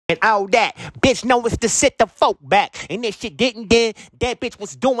and all that. Bitch know it's to sit the folk back. And if shit didn't, then that bitch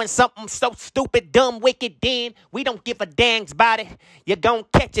was doing something so stupid, dumb, wicked, then we don't give a damn about it. You gon'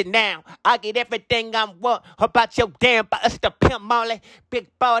 catch it now. I get everything I want about your damn body. It's the Pimp Molly, big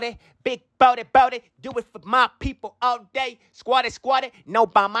body, body. Do it for my people all day. Squat it. Know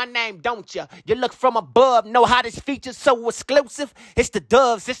by my name, don't ya? You look from above, know how this feature's so exclusive. It's the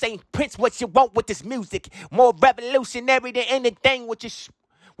Doves. This ain't Prince. What you want with this music? More revolutionary than anything. What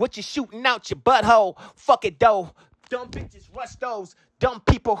you shooting out your butthole? Fuck it though. Dumb bitches rush those. Dumb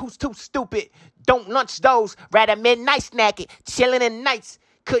people who's too stupid don't lunch those. Rather midnight snack it, chillin' in nights.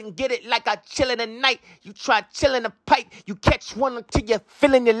 Couldn't get it like I chillin' at night. You try chillin' a pipe, you catch one until you're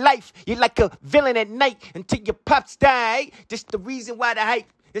feeling your life. You're like a villain at night until your pops die. This the reason why the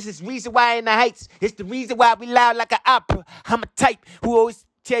hype. This is the reason why in the heights. It's the reason why we loud like an opera. I'm a type who always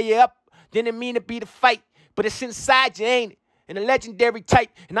tear you up. Didn't mean to be the fight, but it's inside you, ain't it? And a legendary type,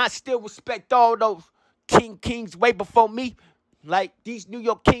 and I still respect all those kings way before me. Like these New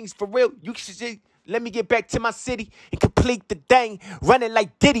York Kings, for real. You should just let me get back to my city and complete the thing. Running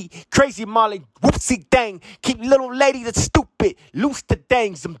like Diddy, crazy Marley, whoopsie thing. Keep little lady that's stupid, loose the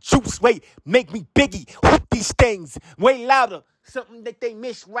things. Some juice, wait, make me Biggie. Whoop these things, way louder. Something that they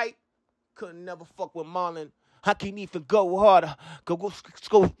miss, right? Couldn't never fuck with Marlon. I can't even go harder. Go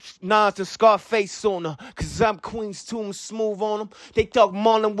Nas and Scarface sooner. Cause I'm Queens too, I'm smooth on them. They thought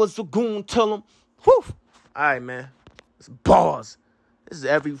Marlon was a goon, tell them. Whew. Alright, man. It's bars. This is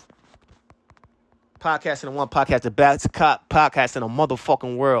every podcast in one podcast. The best podcast in the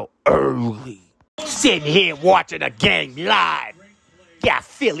motherfucking world. Early. Sitting here watching a game live. Got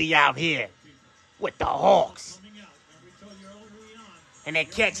Philly out here with the Hawks. And they're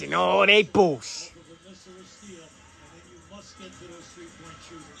catching all they bullshit.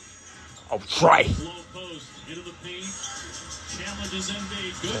 Oh, Trey.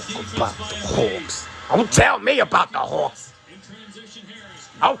 About the Hawks. Don't tell me about the Hawks.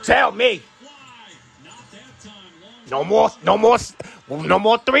 Don't tell me. No more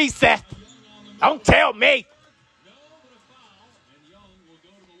three, Seth. Don't tell me.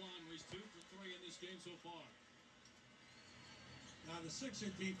 Now the Sixer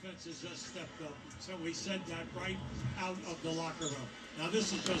defense has just stepped up. So we said that right out of the locker room. Now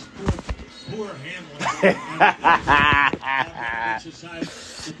this is just poor handling. Just had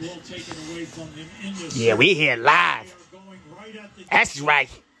the ball taken away from him in this. Yeah, we here live. That's right.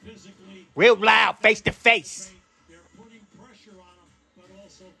 Real loud, face to face. They're putting pressure on him, but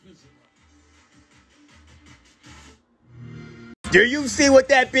also physically. Do you see what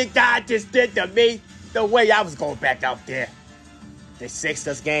that big guy just did to me? The way I was going back out there. The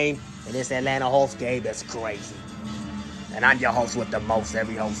Sixers game and this Atlanta Hawks game, that's crazy. And I'm your host with the most,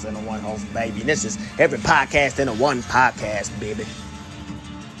 every host in a one host, baby. And this is every podcast in a one podcast, baby.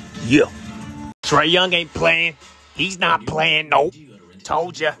 Yeah. Trae Young ain't playing. He's not playing, nope.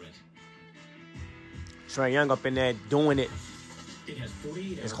 Told ya. Trae Young up in there doing it.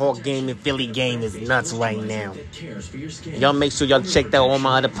 This Hawk game and Philly game is nuts right now. Y'all make sure y'all check out all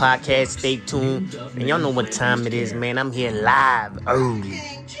my other podcasts. Stay tuned. And y'all know what time it is, man. I'm here live early.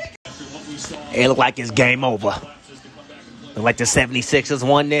 It look like it's game over. Look like the 76ers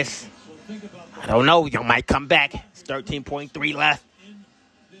won this. I don't know. Y'all might come back. It's 13.3 left.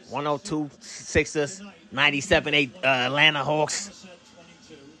 102 Sixers. 97 Atlanta Hawks.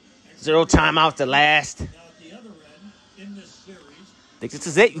 0 timeouts to last. I think this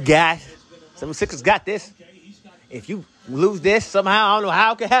is it, you guys. 76ers got this. If you lose this somehow, I don't know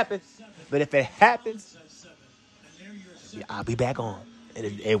how it could happen. But if it happens, yeah, I'll be back on.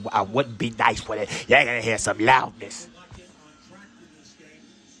 I wouldn't be nice with it. Y'all gonna hear some loudness.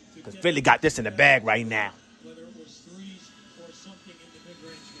 Because Philly got this in the bag right now.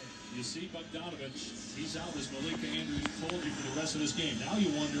 You see Bogdanovich, he's out as Malika Andrews told you for the rest of this game. Now you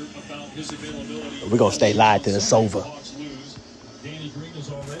wonder about his availability. We're going to stay live till it's over. Danny Green is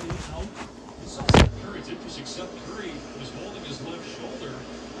already out. Seth Curry, it's interesting. Seth Curry was holding his left shoulder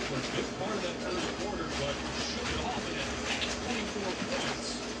for a big part of that first quarter, but shook it off and had 24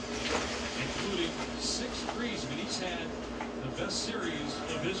 points, including 6 threes. I mean, he's had the best series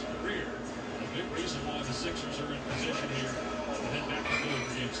of his career. A big reason why the Sixers are in position here. And then back to Philly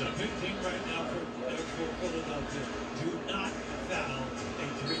for game 7. Big thing right now for Philadelphia. Do not foul a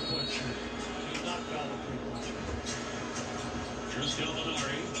three-point shooter. Do not foul a three-point shooter. Here's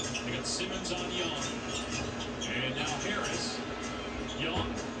Gallinari. They got Simmons on Young. And now Harris. Young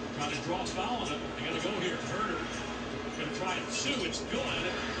trying to draw a foul on him. They got to go here. Herder going to try and two. It's good.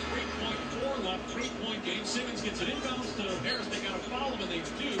 3.4 left. 3-point game. Simmons gets it inbounds to Harris. They got to foul him, and they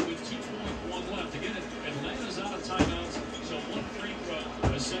do with 2.1 left. Again, Atlanta's out of timeouts. So one free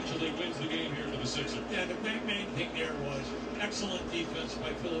throw. essentially wins the game here for the Sixers. Yeah, the main thing there was excellent defense by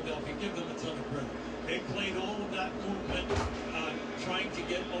Philadelphia. Give them a ton of credit. They played all of that movement, trying to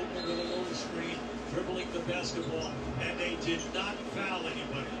get open with a little screen, dribbling the basketball, and they did not foul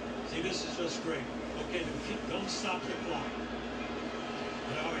anybody. See, this is just great. Okay, don't stop the clock.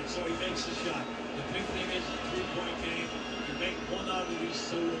 All right, so he makes the shot. The big thing is a three-point game. You make one out of these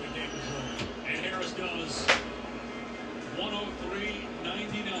two, and the game is over. And Harris does. 103-99.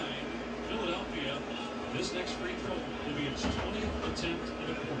 Philadelphia. This next free throw will be its 20th attempt in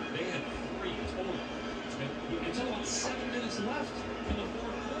the quarter. They had 3 total. And until about 7 minutes left in the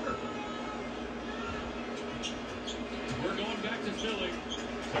fourth quarter. We're going back to Philly.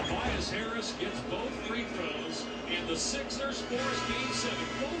 Tobias Harris gets both free throws, and the Sixers force Game 7.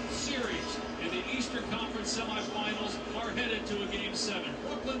 Both series in the Eastern Conference semifinals are headed to a Game 7.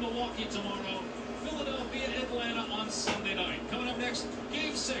 Brooklyn, Milwaukee tomorrow. Philadelphia, Atlanta on Sunday night. Coming up next,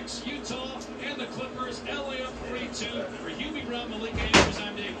 Game 6, Utah and the Clippers. LA up 3-2. For Hubie Brown, Malik Andrews,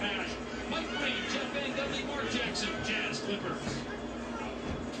 I'm Dave Pash. Mike Green, Jeff Van Gundy, Mark Jackson, Jazz Clippers.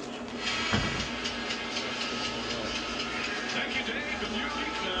 Thank you, Dave and Hubie.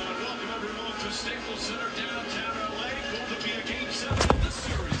 Welcome everyone to Staples Center, downtown LA. Going to be a Game 7 of this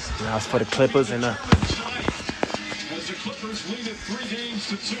series. Now it's for the Clippers and As the Clippers lead it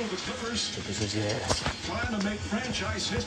 3-2, the Clippers yes. trying to make franchise history.